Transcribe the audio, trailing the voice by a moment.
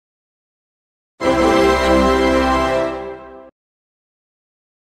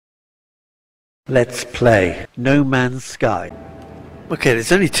Let's play No Man's Sky. Okay,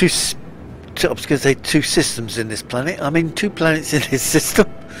 there's only two systems in this planet. I mean, 2 planets in this system.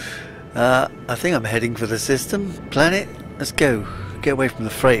 I think I'm heading for the system. Planet, let's go. Get away from the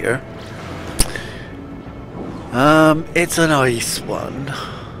freighter. It's an ice one.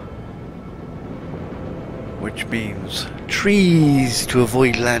 Which means trees to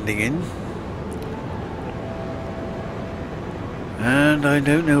avoid landing in. And I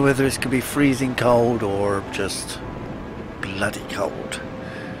don't know whether it's going to be freezing cold or just bloody cold.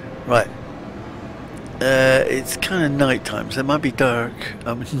 Right. It's kind of night time, so it might be dark.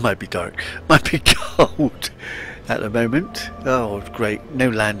 It might be dark. Might be cold at the moment. Oh, great. No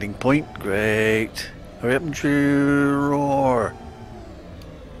landing point. Great. Hurry up and roar.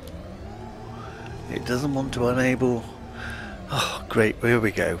 It doesn't want to enable. Oh, great. Here we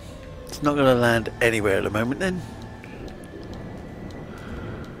go. It's not going to land anywhere at the moment then.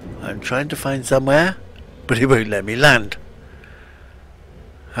 I'm trying to find somewhere, but it won't let me land.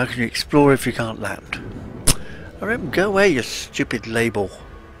 How can you explore if you can't land? Alright, go away, you stupid label.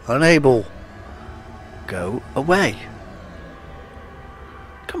 Unable. Go away.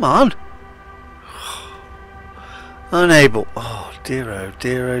 Come on. Unable. Oh dear, oh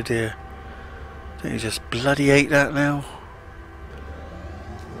dear, oh dear. Don't you just bloody hate that now?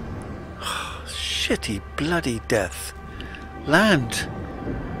 Shitty bloody death. Land.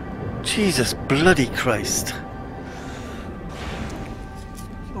 Jesus bloody Christ.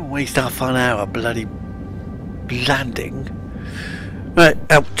 Don't waste half an hour bloody landing. Right,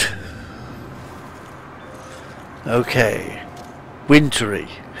 out. Okay. Wintry.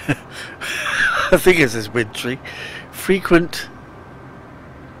 I think it says wintry. Frequent.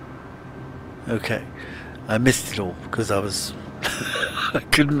 Okay. I missed it all because I was I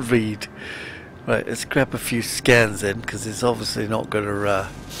couldn't read. Right, let's grab a few scans in because it's obviously not going to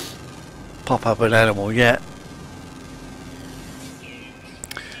pop up an animal yet.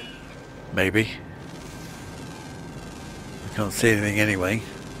 Maybe. I can't see anything anyway.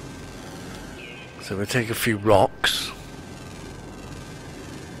 So we'll take a few rocks.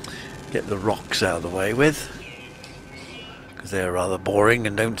 Get the rocks out of the way with. Because they're rather boring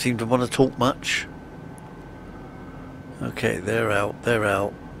and don't seem to want to talk much. Okay, they're out, they're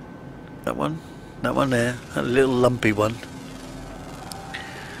out. That one there, that little lumpy one.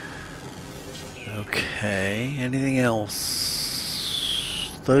 Okay, anything else?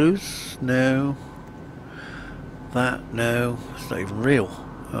 Those? No. That? No. It's not even real.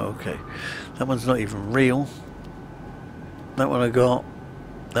 Oh, okay. That one's not even real. That one I got.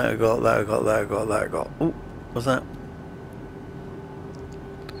 That I got, that I got, that I got, that I got. Oh, what's that?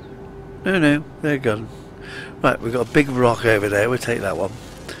 No, they're gone. Right, we've got a big rock over there. We'll take that one.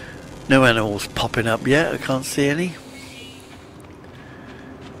 No animals popping up yet. I can't see any.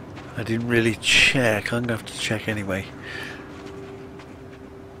 I didn't really check. I'm going to have to check anyway.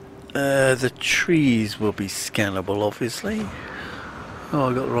 The trees will be scannable, obviously. Oh,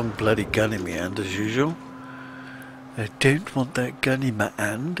 I got the wrong bloody gun in my hand, as usual. I don't want that gun in my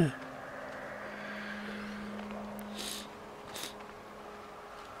hand.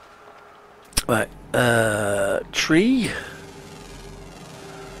 Right, tree.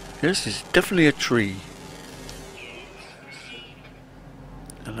 This is definitely a tree.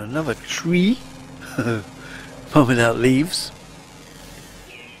 And another tree. One without leaves.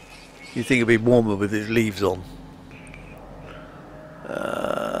 You think it'd be warmer with its leaves on?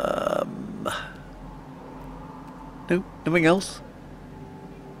 No, nothing else.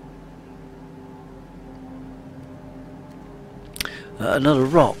 Another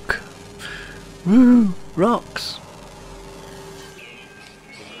rock. Woo! Rocks.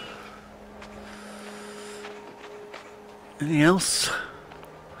 Anything else?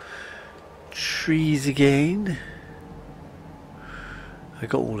 Trees again. I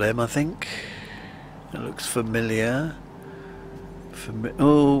got all them, I think. It looks familiar.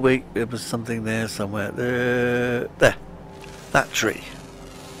 Oh wait, there was something there somewhere. There. That tree.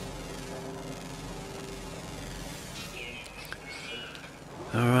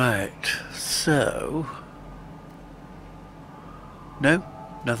 Alright, so... No,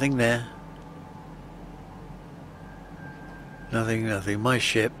 nothing there. Nothing. My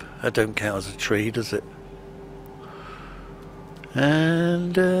ship, that don't count as a tree, does it?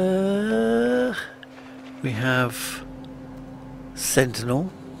 And we have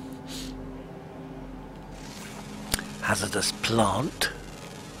sentinel, hazardous plant.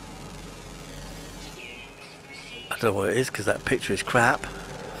 I don't know what it is because that picture is crap.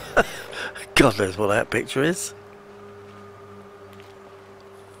 God knows what that picture is.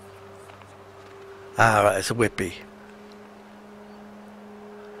 Ah, right, it's a whippy.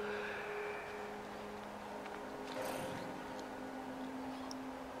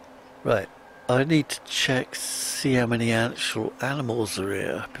 Right, I need to check, see how many actual animals are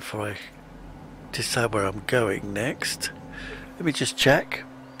here before I decide where I'm going next. Let me just check.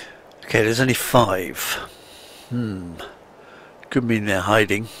 Okay, there's only 5. Could mean they're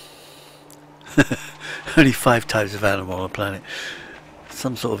hiding. Only 5 types of animal on the planet.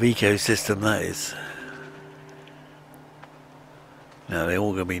 Some sort of ecosystem, that is. Now they're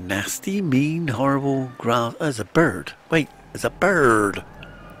all going to be nasty, mean, horrible, grass. Oh, there's a bird. Wait, there's a bird.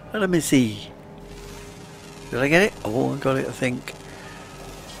 Let me see. Did I get it? Oh, I got it, I think.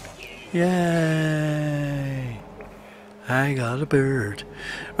 Yay! I got a bird.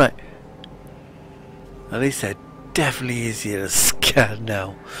 Right. At least they're definitely easier to scan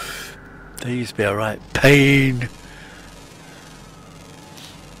now. They used to be a right pain.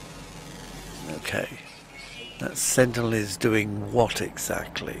 Okay. That sentinel is doing what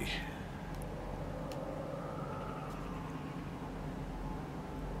exactly?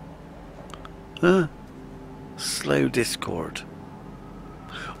 Huh? Slow discord.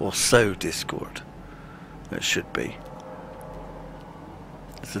 Or sow discord. It should be.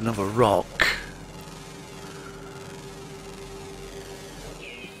 There's another rock.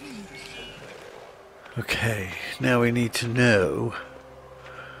 Okay, now we need to know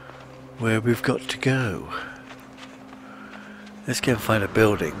where we've got to go. Let's go and find a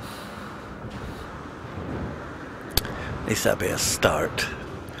building. At least that'd be a start.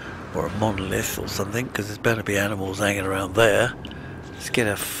 Or a monolith or something, because there's bound to be animals hanging around there. Let's get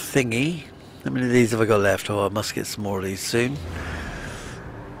a thingy. How many of these have I got left? Oh, I must get some more of these soon.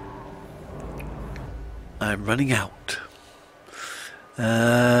 I'm running out.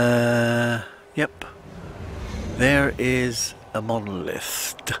 Yep. There is a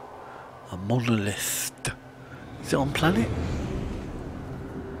monolith. A monolith. Is it on planet?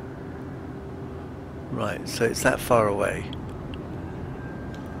 Right, so it's that far away.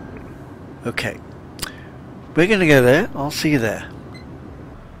 Okay. We're going to go there. I'll see you there.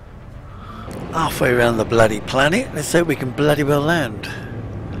 Halfway around the bloody planet. Let's hope we can bloody well land.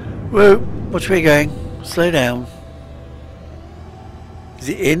 Whoa, which way are you going? Slow down. Is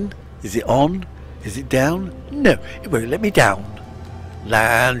it in? Is it on? Is it down? No, it won't let me down.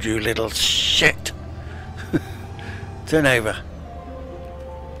 Land, you little shit. Turn over.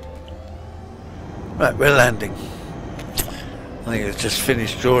 Right, we're landing. I think it's just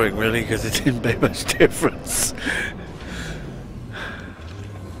finished drawing really, because it didn't make much difference.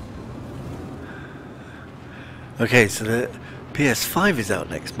 Okay, so the PS5 is out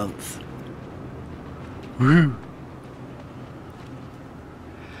next month. Woo!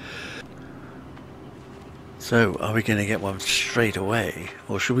 So, are we going to get one straight away,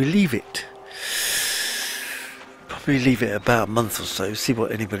 or should we leave it? Probably leave it about a month or so, see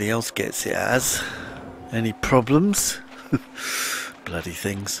what anybody else gets it as. Any problems? Bloody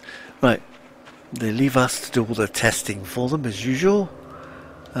things. Right, they leave us to do all the testing for them as usual.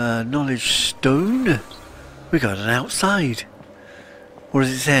 Knowledge stone. We got an outside. What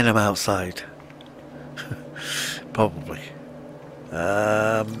is it saying I'm outside? Probably.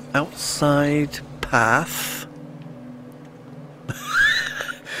 Outside path.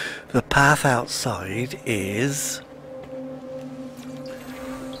 The path outside is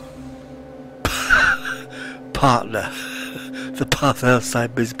partner. The path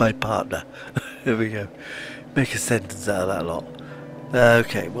outside is my partner. There we go. Make a sentence out of that lot.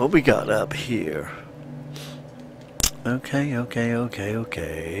 Okay, what we got up here? Okay.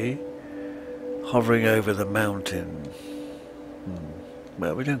 Hovering over the mountain.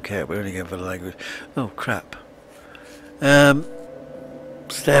 Well, we don't care. We're only going for the language. Oh, crap.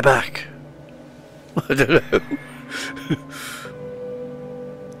 Stare back. I don't know.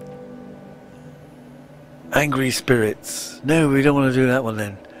 Angry spirits. No, we don't want to do that one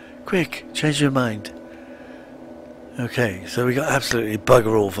then. Quick, change your mind. Okay, so we got absolutely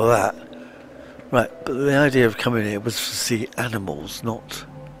bugger all for that. Right, but the idea of coming here was to see animals, not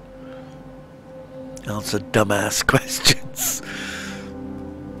answer dumbass questions.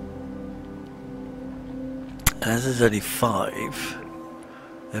 As there's only 5,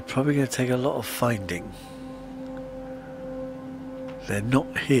 they're probably going to take a lot of finding. They're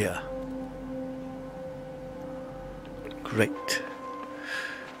not here. Great.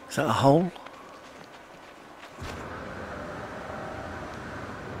 Is that a hole?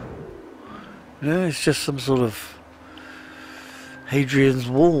 No, it's just some sort of Hadrian's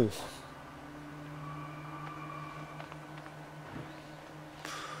Wall.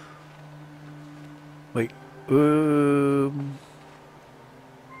 Wait.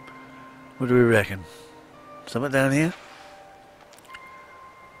 What do we reckon? Something down here?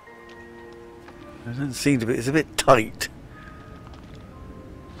 It doesn't seem to be. It's a bit tight.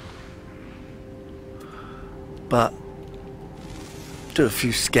 But do a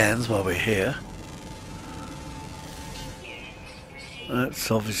few scans while we're here.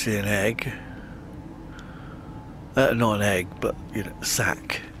 That's obviously an egg. Not an egg, but you know, a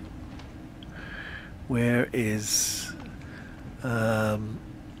sack. Where is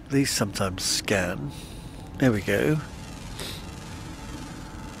these sometimes scan. There we go.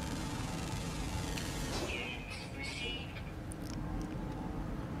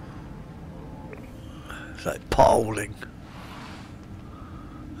 It's like potholing.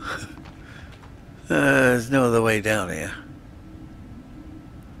 There's no other way down here.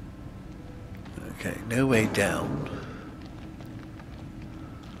 Okay, no way down.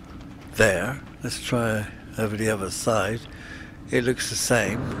 There. Let's try over the other side. It looks the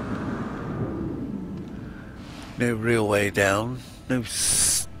same. No real way down. No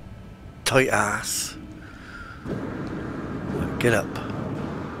tight ass. Get up.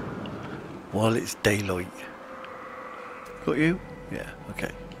 While it's daylight. Got you? Yeah,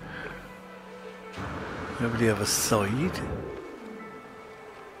 okay. Over the other side.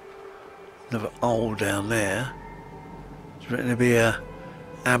 Another hole down there. It's written to be a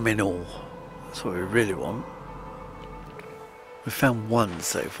aminal. That's what we really want. We found one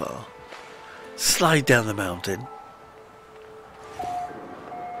so far. Slide down the mountain.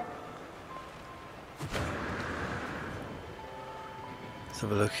 Let's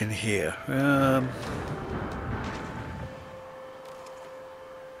have a look in here.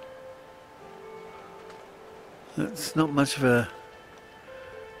 It's not much of a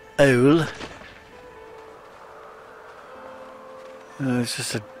hole. It's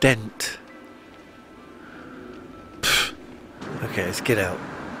just a dent. Pfft. Okay, let's get out.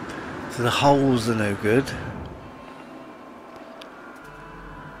 So the holes are no good.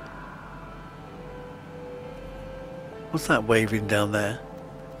 What's that waving down there?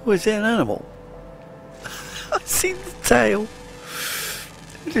 Oh, is it an animal? I see the tail.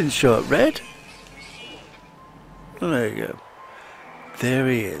 It didn't show up red. Oh, there you go. There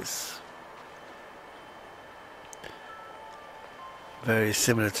he is. Very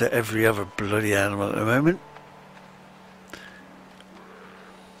similar to every other bloody animal at the moment.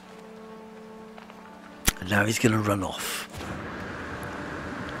 And now he's going to run off.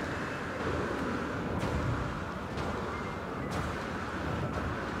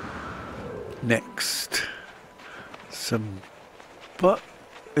 Next. What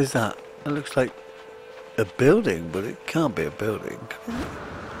is that? It looks like a building, but it can't be a building.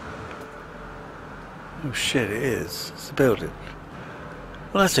 Oh shit, it is. It's a building.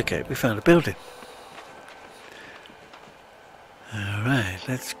 Well, that's okay. We found a building. Alright,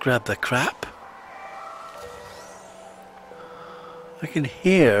 let's grab the crap. I can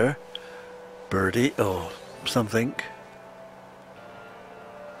hear birdie or something.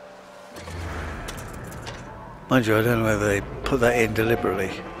 Mind you, I don't know whether they put that in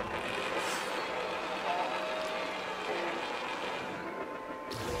deliberately.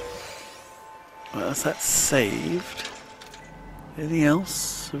 Well, that's that saved. Anything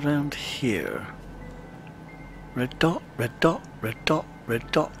else around here? Red dot, red dot, red dot,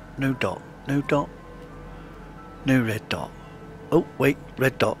 red dot, no dot, no dot, no red dot. Oh, wait,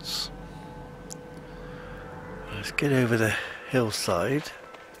 red dots. Let's get over the hillside.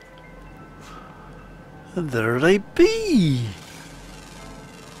 And there they be!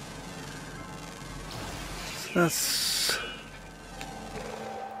 So that's...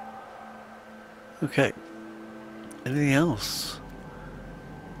 okay. Anything else?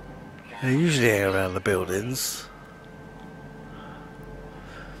 They usually hang around the buildings.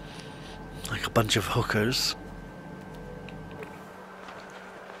 Like a bunch of hookers.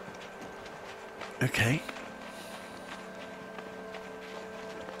 Okay.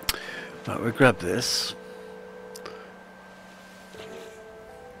 Right, we'll grab this.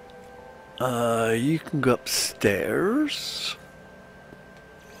 You can go upstairs.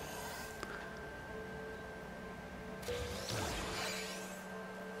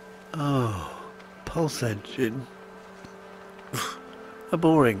 Oh, pulse engine. How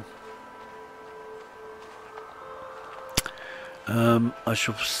boring. I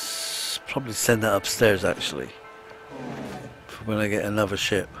shall probably send that upstairs actually. For when I get another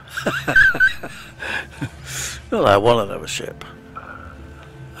ship. Not that I want another ship.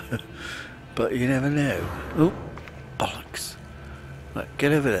 But you never know. Oh, bollocks. Right,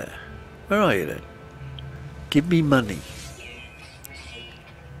 get over there. Where are you then? Give me money.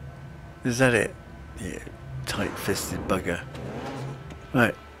 Is that it? Yeah, tight-fisted bugger.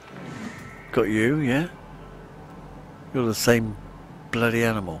 Right. Got you, yeah? You're the same bloody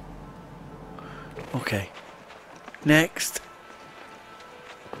animal. Okay. Next.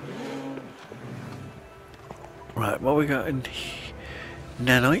 Right, what we got in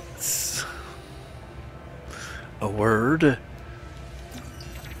nanites? A word.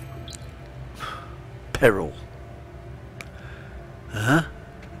 Peril. Uh-huh.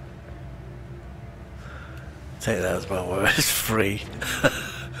 Take that as my word. It's free.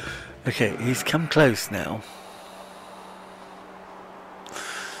 Okay, he's come close now.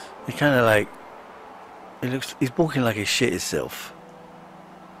 He kind of like... He's walking like he shit himself.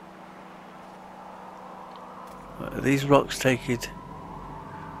 Right, are these rocks take it?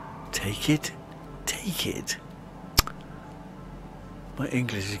 Take it? Take it? My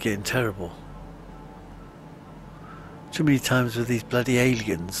English is getting terrible. Too many times with these bloody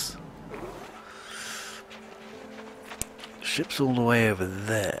aliens. Ship's all the way over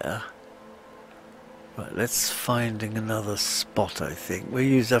there. Right, let's find another spot, I think.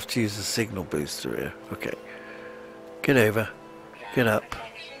 We have to use the signal booster here. Okay. Get over. Get up.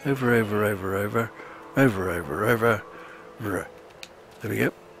 Over, over, over, over. Over, over, over. There we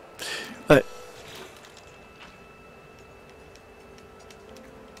go. Right.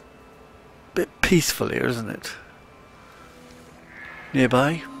 Bit peaceful here, isn't it?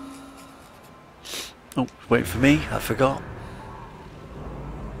 Nearby. Oh, wait for me. I forgot.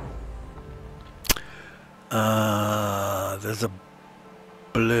 There's a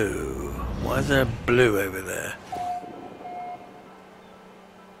blue. Why is there a blue over there?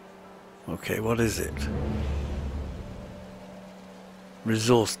 Okay, what is it?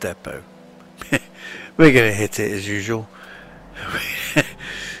 Resource depot. We're going to hit it as usual.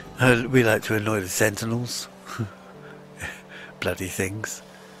 We like to annoy the sentinels. Bloody things.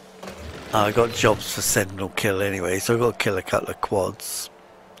 I got jobs for sentinel kill anyway, so I've got to kill a couple of quads.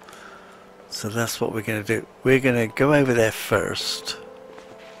 So that's what we're going to do. We're going to go over there first.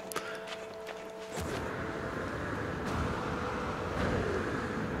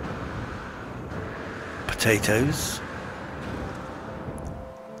 Potatoes.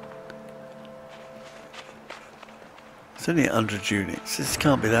 It's only 100 units. This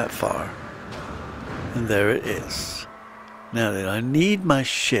can't be that far. And there it is. Now then, I need my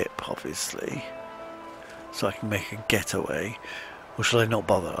ship, obviously, so I can make a getaway. Or shall I not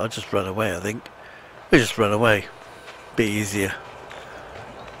bother? I'll just run away, I think. We'll just run away. Be easier.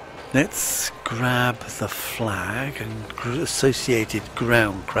 Let's grab the flag and associated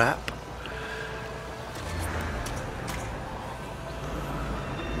ground crap.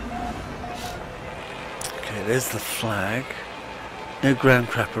 Okay, there's the flag. No ground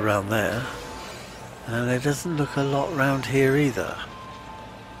crap around there. And there doesn't look a lot around here either.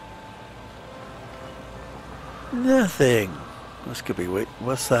 Nothing. This could be weird.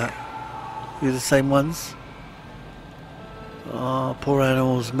 What's that? You the same ones? Oh, poor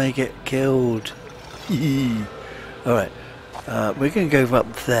animals may get killed. Alright. We're going to go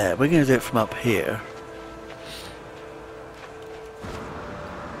up there. We're going to do it from up here.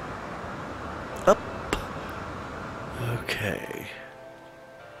 Up. Okay.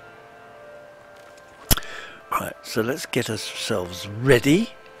 Right, so let's get ourselves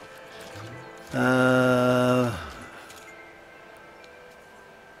ready.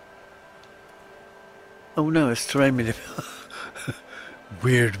 Oh no, it's terrain manipulator.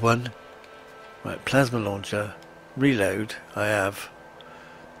 Weird one. Right, plasma launcher. Reload, I have.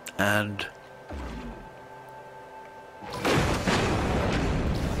 And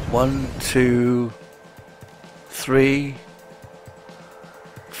 1, 2, 3,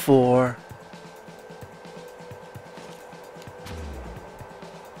 4.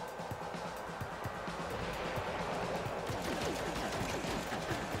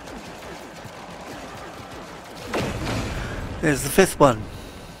 There's the 5th one.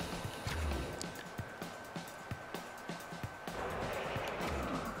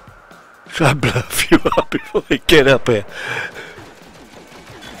 Try and blow a few up before they get up here.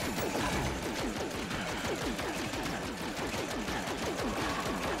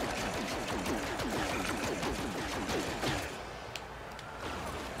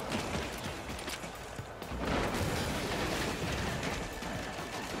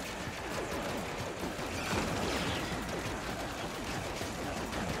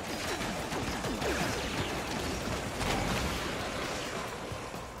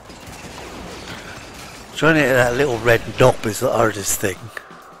 Trying to hit that little red knob is the hardest thing.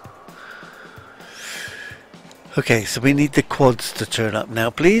 Okay, so we need the quads to turn up now,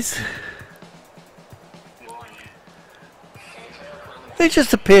 please. They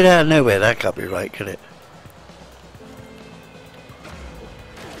just appeared out of nowhere. That can't be right, can it?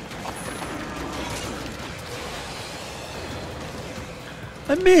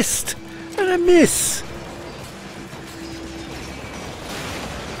 I missed! And I miss!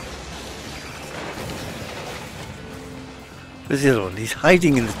 Where's the other one? He's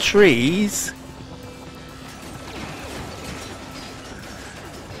hiding in the trees.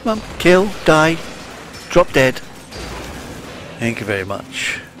 Come on, kill, die, drop dead. Thank you very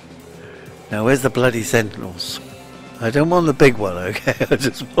much. Now where's the bloody sentinels? I don't want the big one, okay? I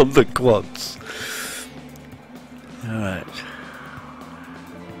just want the quads. Alright.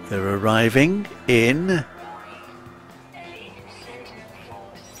 They're arriving in...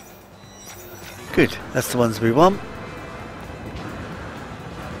 Good, that's the ones we want.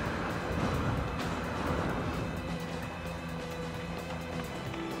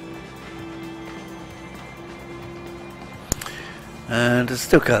 And I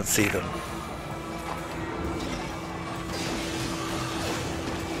still can't see them.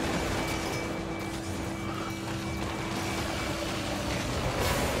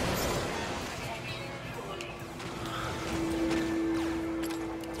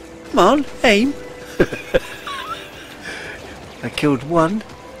 Come on, aim! I killed one.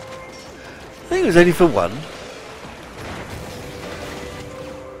 I think it was only for one.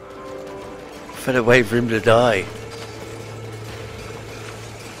 Fed away for him to die.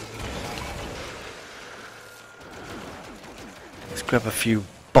 Let's grab a few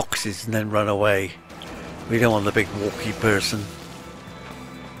boxes and then run away. We don't want the big walkie person.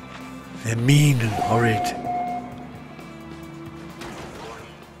 They're mean and horrid.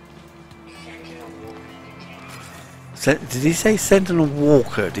 Did he say sentinel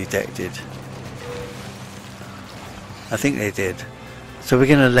walker detected? I think they did. So we're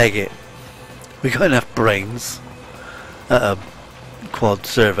going to leg it. We got enough brains. Quad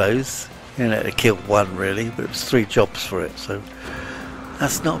servos. You know, to kill one really, but it was 3 jobs for it, so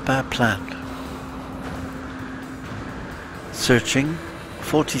that's not a bad plan. Searching.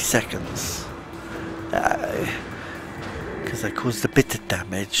 40 seconds. Because I caused a bit of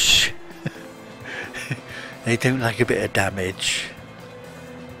damage. They don't like a bit of damage.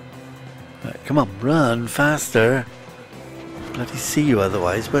 Right, come on, run faster. Bloody see you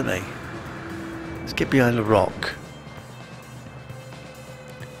otherwise, won't they? Let's get behind the rock.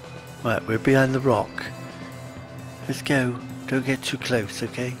 Right, we're behind the rock. Let's go. Don't get too close,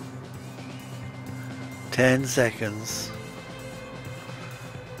 okay? 10 seconds.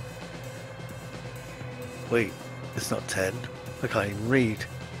 Wait, it's not 10. I can't even read.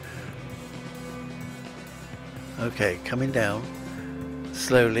 Okay, coming down.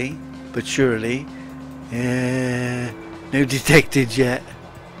 Slowly, but surely. No detected yet.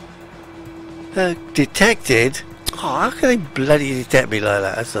 Detected? Oh, how can they bloody detect me like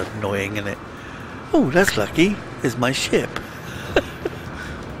that? That's annoying, isn't it? Oh, that's lucky. There's my ship.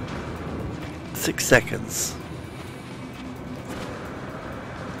 6 seconds.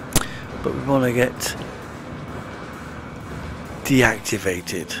 But we want to get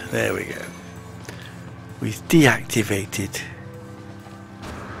deactivated. There we go. We've deactivated.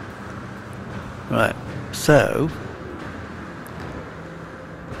 Right, so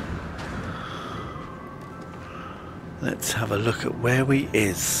let's have a look at where we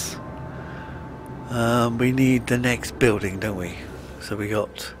is. We need the next building, don't we? So we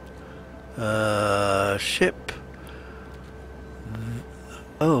got ship.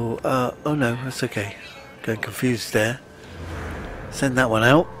 Oh no, that's okay. Got confused there. Send that one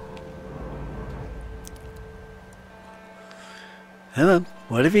out. Hello,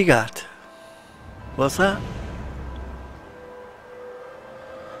 what have you got? What's that?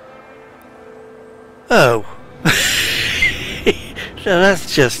 Oh. No,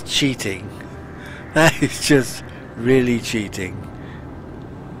 that's just cheating. That is just really cheating.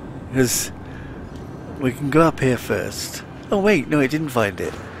 Because we can go up here first. Oh wait, no, it didn't find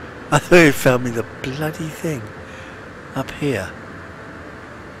it. I thought it found me the bloody thing. Up here.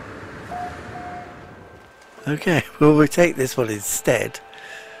 Okay, well we'll take this one instead.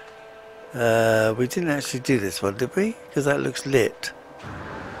 We didn't actually do this one, did we? Because that looks lit.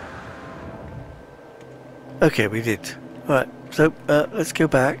 Okay, we did. Alright, so let's go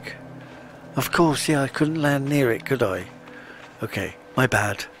back. Of course, yeah, I couldn't land near it, could I? Okay, my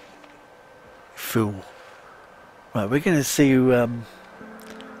bad. Fool. Right, we're going to see you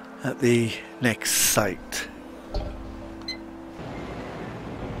at the next site.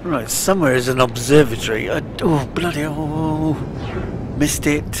 Right, somewhere is an observatory. Oh, bloody, oh, missed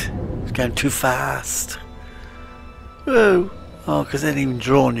it. It's going too fast. Oh, because it ain't even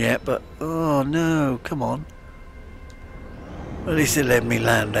drawn yet, but, oh no, come on. At least it let me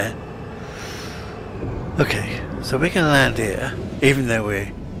land there. Okay, so we can land here, even though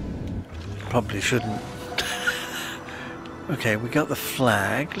we probably shouldn't. Okay, we got the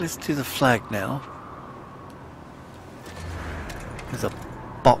flag. Let's do the flag now. There's a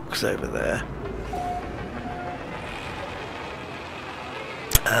box over there.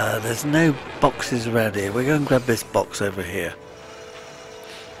 There's no boxes around here. We're going to grab this box over here.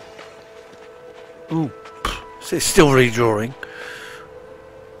 Ooh, so it's still redrawing.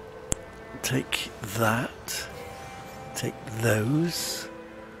 Take that. Take those.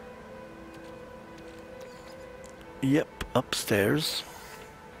 Yep, upstairs.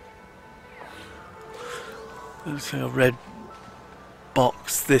 There's a red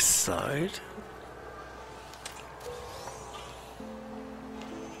box this side.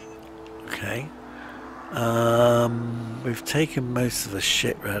 Okay. We've taken most of the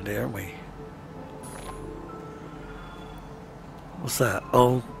shit around here, haven't we? What's that?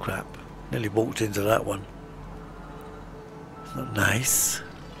 Oh crap. Nearly walked into that one. Not nice.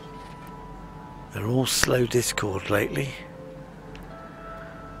 They're all slow Discord lately.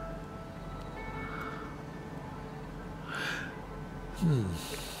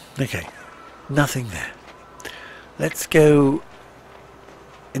 Okay. Nothing there. Let's go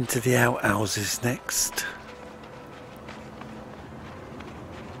into the outhouses next.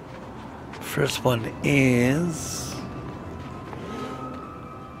 First one is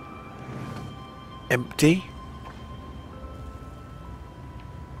empty.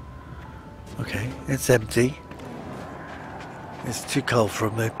 Okay, it's empty. It's too cold for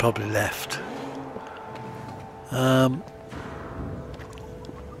them, they probably left.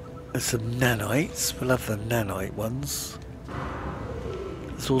 There's some nanites, we'll have the nanite ones.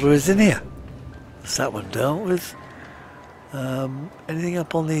 That's all there is in here. That's that one dealt with. Anything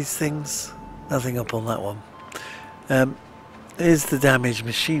up on these things? Nothing up on that one. Here's the damaged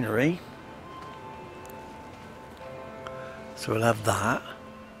machinery. So we'll have that.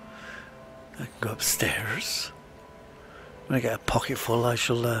 I can go upstairs. When I get a pocket full, I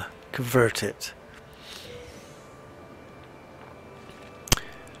shall convert it.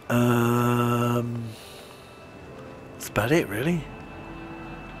 That's about it, really.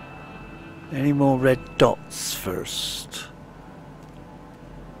 Any more red dots first?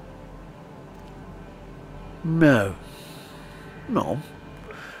 No. No.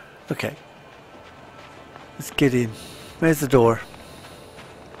 Okay. Let's get in. Where's the door?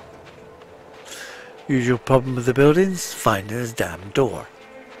 Usual problem with the buildings, finding a damn door.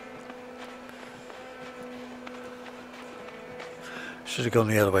 Should have gone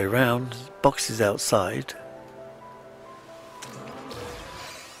the other way around. Boxes outside.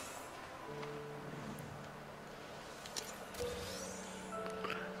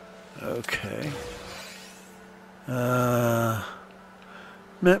 Okay.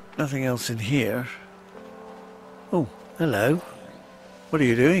 Nope, nothing else in here. Oh, hello. What are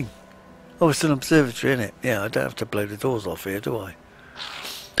you doing? Oh, it's an observatory, isn't it? Yeah, I don't have to blow the doors off here, do I?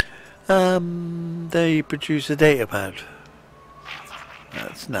 They produce a data pad.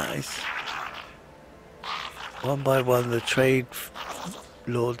 That's nice. One by one, the trade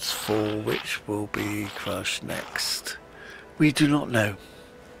lords fall, which will be crushed next. We do not know.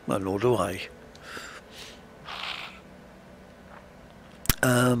 Well, nor do I.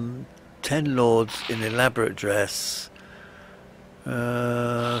 10 lords in elaborate dress.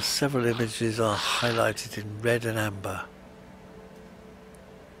 Several images are highlighted in red and amber.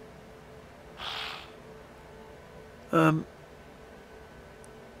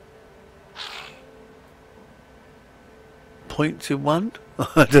 Point to one?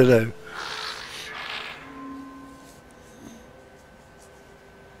 I don't know.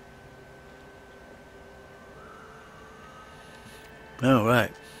 Oh,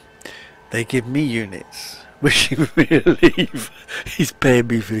 right. They give me units. Wishing me to leave. He's paying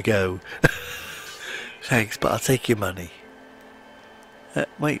me for the go. Thanks, but I'll take your money.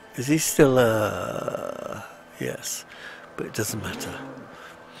 Wait, is he still, yes. But it doesn't matter.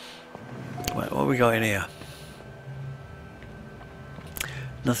 Right, what have we got in here?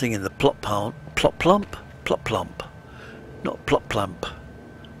 Nothing in the plot plump. Plot plump. Not plot plump.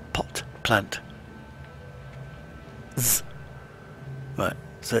 Pot plant. Zzz. Right,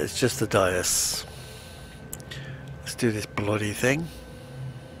 so it's just the dais. Let's do this bloody thing.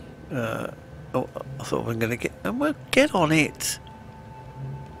 Oh, I thought we were going to get... Well, get on it.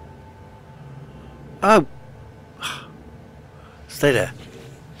 Oh. Stay there.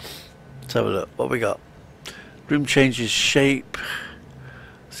 Let's have a look. What we got? Room changes shape.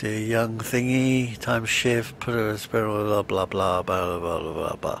 See a young thingy. Time shift. Put her in a spiral. Blah blah blah blah blah blah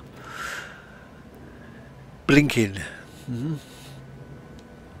blah blah. Blinking.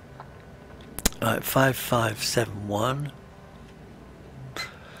 Right, 5571.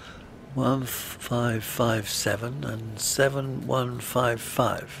 1557 and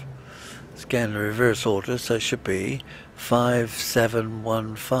 7155. Scan the reverse order, so it should be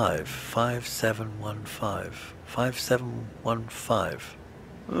 5715. 5715. 5715.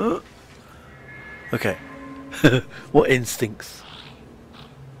 Okay. What instincts?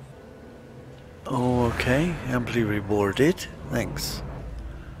 Oh, okay. Amply rewarded. Thanks.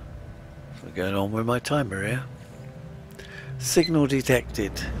 What's going on with my timer here? Signal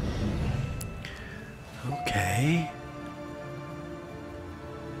detected. Okay.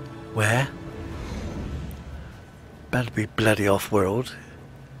 Where? Better be bloody off-world.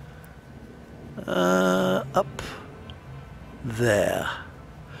 Up there.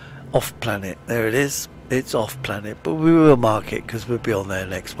 Off-planet. There it is. It's off-planet, but we will mark it because we'll be on their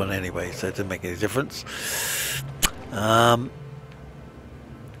next one anyway, so it doesn't make any difference.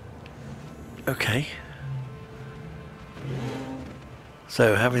 Okay.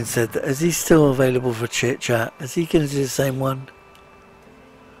 So, having said that, is he still available for chit-chat? Is he going to do the same one?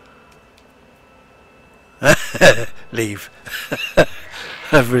 Leave.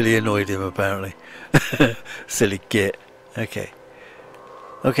 I've really annoyed him, apparently. Silly git. Okay.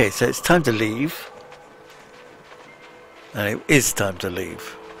 Okay, so it's time to leave. And it is time to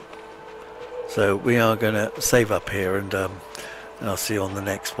leave. So we are going to save up here, and I'll see you on the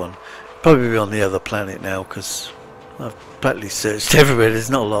next one. Probably be on the other planet now, because I've practically searched everywhere. There's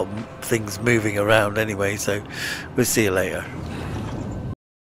not a lot of things moving around anyway, so we'll see you later.